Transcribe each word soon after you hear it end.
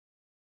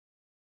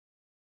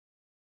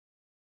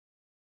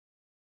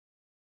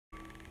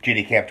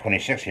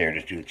GDCap26 here,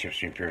 just do the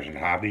tips, repairs, and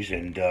hobbies,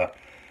 and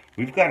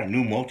we've got a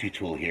new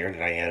multi-tool here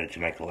that I added to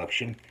my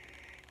collection,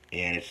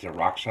 and it's the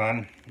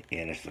ROXON,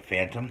 and it's the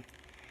Phantom,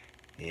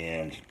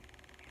 and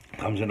it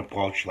comes in a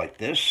pouch like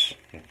this.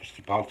 It fits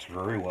the pouch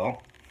very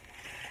well,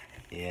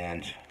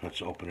 and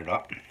let's open it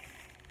up.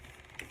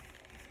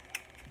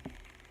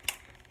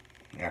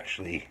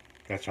 Actually,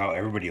 that's how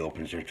everybody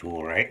opens their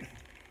tool, right?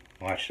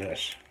 Watch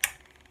this.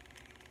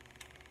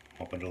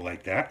 Open it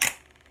like that.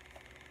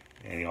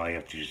 And all you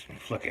have to just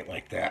flick it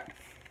like that.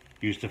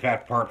 Use the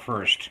fat part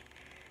first,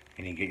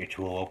 and you get your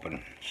tool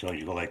open. So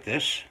you go like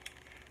this,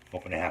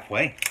 open it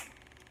halfway,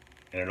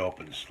 and it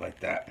opens like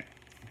that.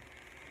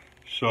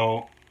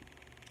 So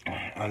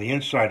on the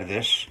inside of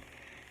this,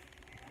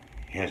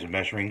 it has a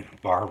measuring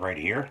bar right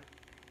here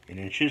in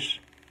inches,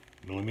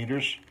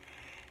 millimeters,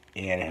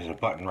 and it has a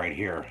button right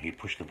here. You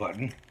push the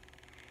button,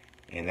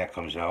 and that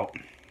comes out.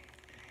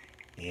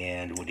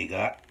 And what do you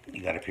got?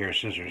 You got a pair of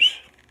scissors.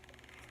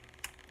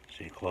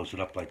 So you close it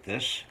up like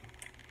this,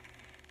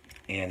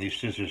 and these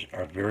scissors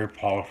are very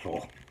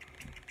powerful.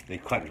 They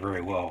cut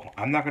very well.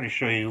 I'm not going to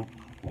show you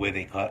the way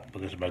they cut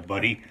because my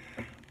buddy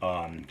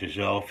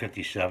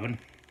Dizel57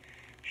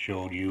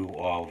 showed you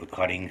all the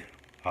cutting,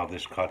 how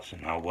this cuts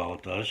and how well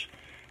it does.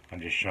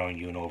 I'm just showing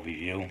you an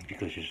overview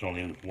because there's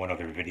only one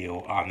other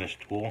video on this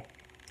tool.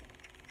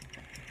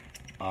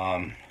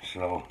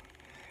 So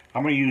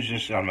I'm going to use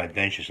this on my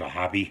bench as a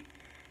hobby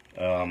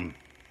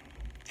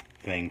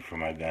thing for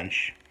my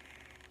bench,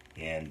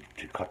 and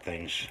to cut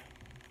things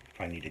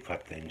if I need to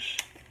cut things.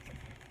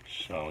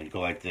 So you go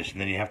like this,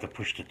 and then you have to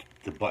push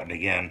the button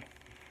again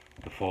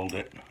to fold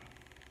it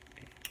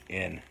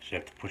in. So you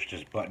have to push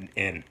this button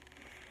in.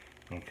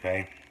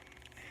 Okay,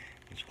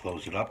 let's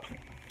close it up.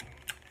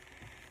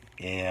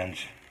 And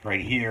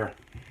right here,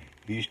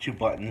 these two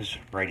buttons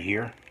right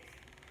here,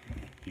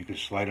 you can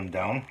slide them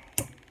down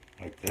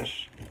like this,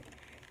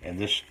 and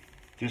this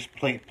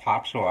plate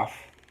pops off.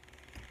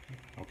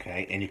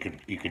 Okay, and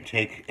you can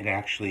take and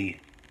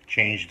actually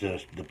change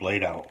the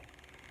blade out.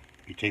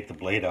 You take the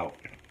blade out,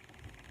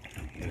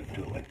 you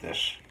do it like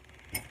this,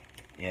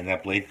 and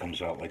that blade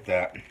comes out like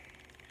that.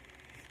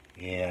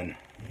 And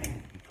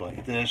you go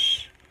like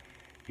this,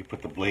 you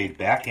put the blade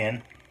back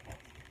in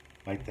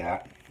like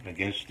that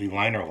against the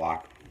liner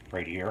lock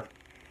right here.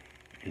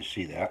 You can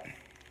see that.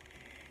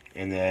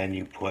 And then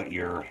you put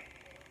your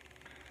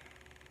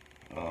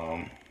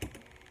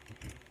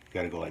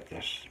gotta go like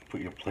this.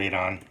 Put your plate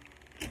on.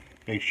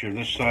 Make sure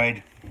this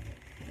side,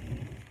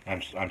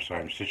 I'm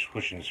sorry, I'm just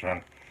pushing this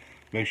around.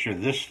 Make sure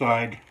this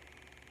side,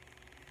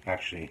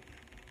 actually,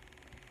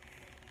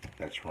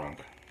 that's wrong.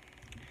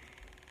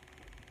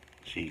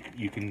 See,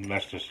 you can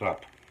mess this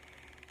up.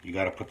 You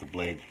got to put the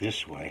blade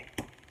this way,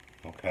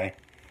 okay?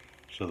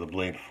 So the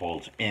blade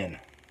folds in,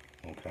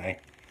 okay?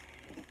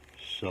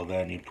 So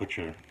then you put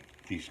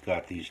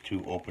got these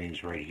two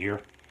openings right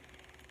here.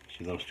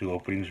 See those two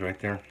openings right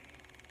there?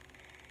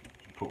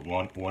 You put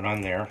one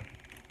on there.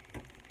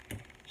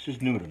 This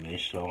is new to me,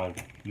 so I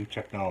have new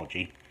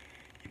technology.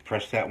 You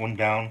press that one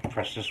down,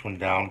 press this one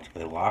down until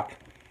they lock,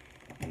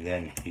 and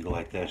then you go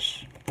like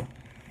this.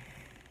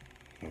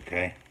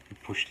 Okay? You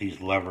push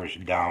these levers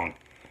down.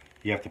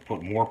 You have to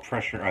put more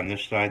pressure on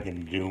this side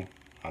than you do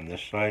on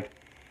this side,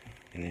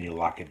 and then you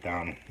lock it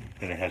down.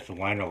 Then it has the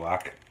liner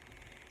lock,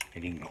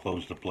 and you can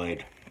close the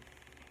blade.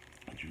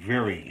 It's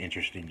very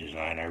interesting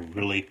design. I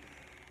really,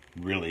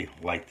 really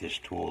like this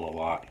tool a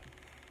lot.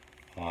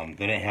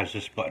 Then it has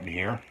this button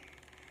here.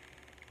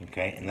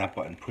 Okay, and that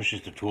button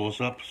pushes the tools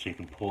up so you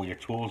can pull your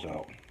tools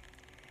out.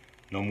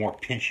 No more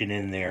pinching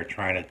in there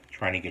trying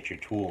to get your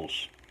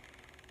tools.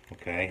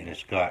 Okay, and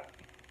it's got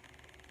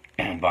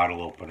a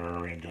bottle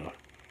opener and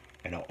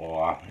an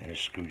awl and a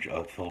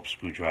Phillips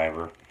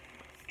screwdriver,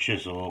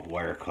 chisel,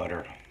 wire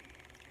cutter,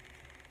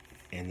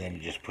 and then you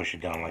just push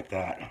it down like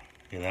that.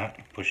 See that?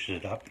 Pushes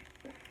it up.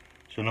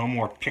 So no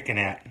more picking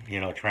at,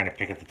 trying to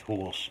pick at the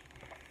tools.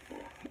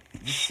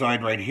 This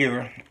side right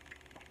here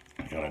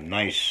got a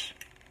nice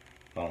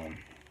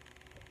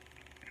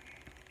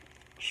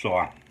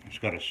saw. It's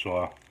got a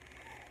saw,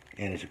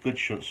 and it's a good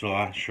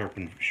saw,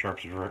 sharpened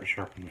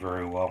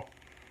very well.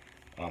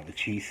 The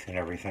teeth and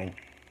everything,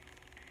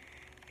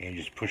 and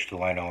you just push the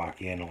liner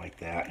lock in like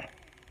that.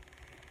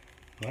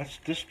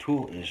 This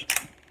tool is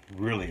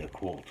really a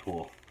cool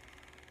tool,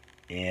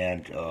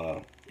 and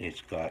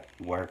it's got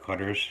wire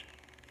cutters,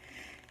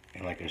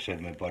 and like I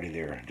said, my buddy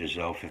there,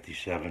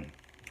 Dizel57,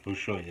 he'll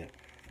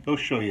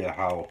show you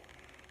how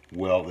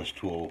well this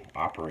tool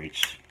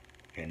operates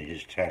in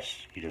his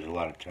tests. He does a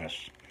lot of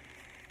tests,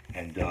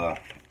 and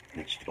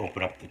let's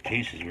open up the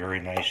case. It's a very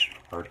nice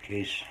hard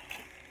case,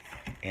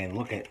 and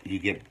look at, you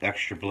get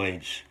extra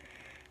blades.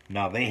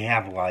 Now they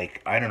have,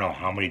 like, I don't know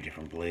how many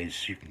different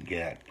blades you can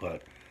get,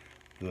 but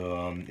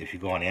if you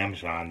go on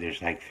Amazon, there's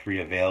like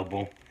 3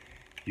 available.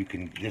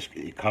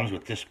 It comes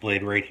with this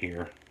blade right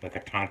here, like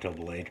a Tanto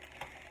blade,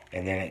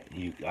 and then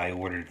I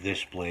ordered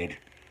this blade,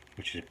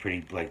 which is a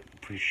pretty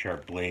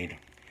sharp blade.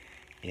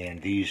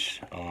 And these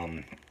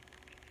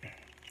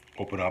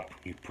open up.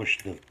 You push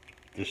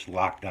this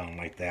lock down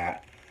like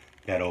that.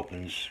 that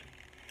opens,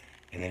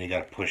 and then you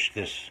got to push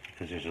this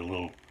because there's a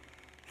little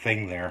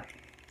thing there.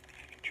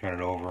 Turn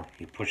it over.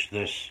 You push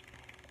this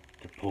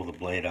to pull the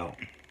blade out.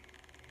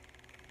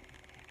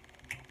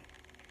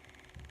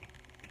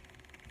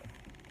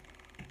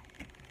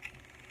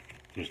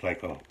 There's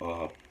like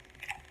a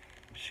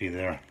see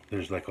there.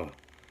 There's like a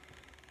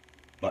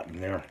button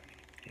there,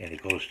 and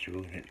it goes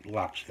through and it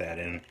locks that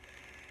in.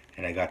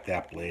 And I got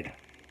that blade.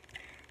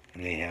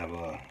 And they have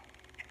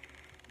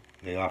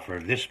they offer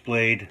this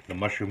blade, the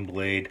mushroom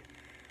blade,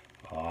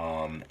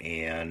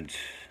 and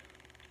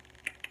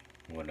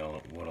what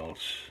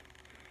else?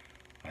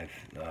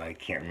 I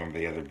can't remember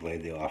the other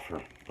blade they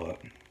offer, but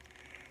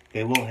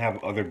they will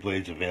have other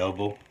blades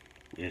available,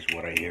 is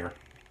what I hear.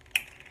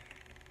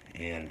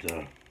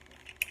 And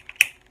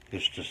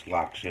this just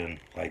locks in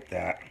like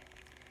that.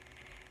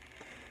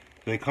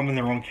 They come in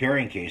their own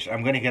carrying case.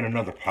 I'm going to get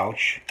another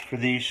pouch for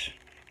these.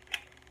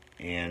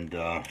 And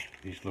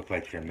these look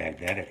like they're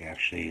magnetic.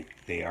 Actually,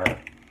 they are.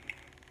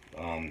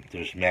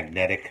 There's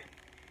magnetic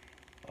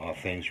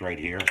things right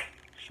here,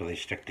 so they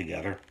stick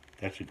together.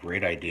 That's a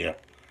great idea.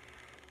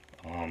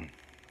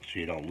 So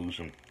you don't lose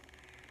them.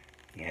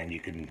 And you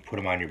can put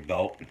them on your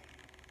belt.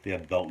 They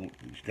have belt.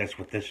 That's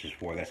what this is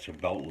for. That's a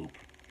belt loop.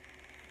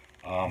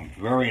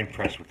 Very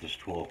impressed with this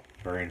tool.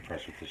 Very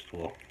impressed with this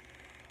tool.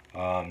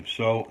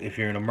 So if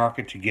you're in a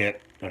market to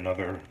get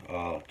another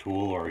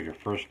tool or your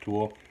first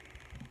tool,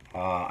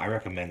 I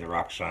recommend the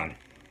ROXON.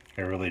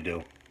 I really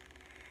do.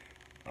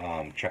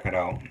 Check it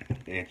out.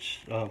 It's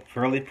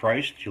fairly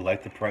priced. You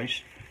like the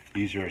price?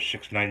 These are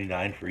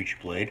 $6.99 for each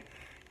blade.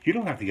 You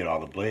don't have to get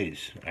all the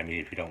blades. I mean,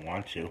 if you don't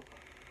want to.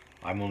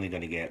 I'm only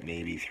going to get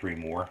maybe 3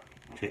 more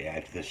to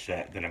add to this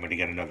set. Then I'm going to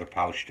get another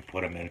pouch to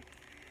put them in.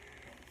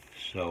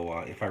 So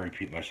if I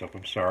repeat myself,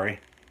 I'm sorry.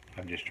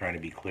 I'm just trying to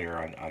be clear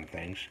on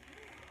things.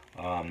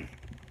 And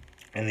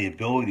the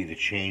ability to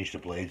change the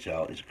blades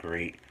out is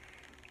great.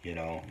 You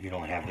know, you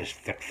don't have this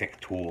thick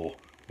tool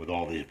with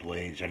all these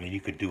blades. I mean, you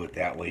could do it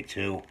that way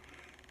too.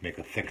 Make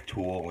a thick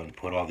tool and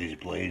put all these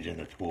blades in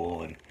the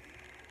tool, and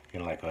you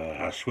know, like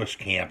a Swiss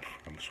camp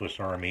from Swiss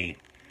Army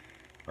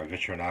or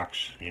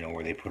Victorinox, you know,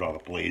 where they put all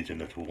the blades in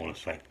the tool and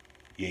it's like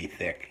yay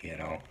thick, you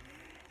know.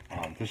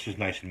 This is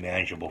nice and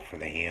manageable for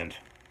the hand.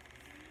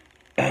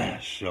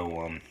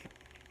 So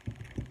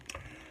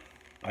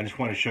I just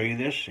want to show you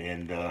this,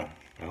 and I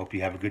hope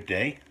you have a good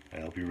day. I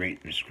hope you rate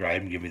and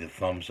subscribe and give me the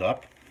thumbs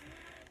up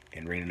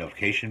and ring the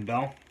notification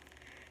bell.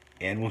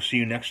 And we'll see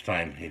you next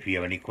time. If you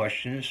have any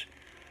questions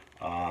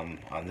on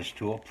this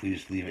tool,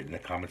 please leave it in the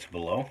comments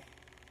below.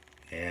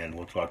 And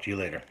we'll talk to you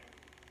later.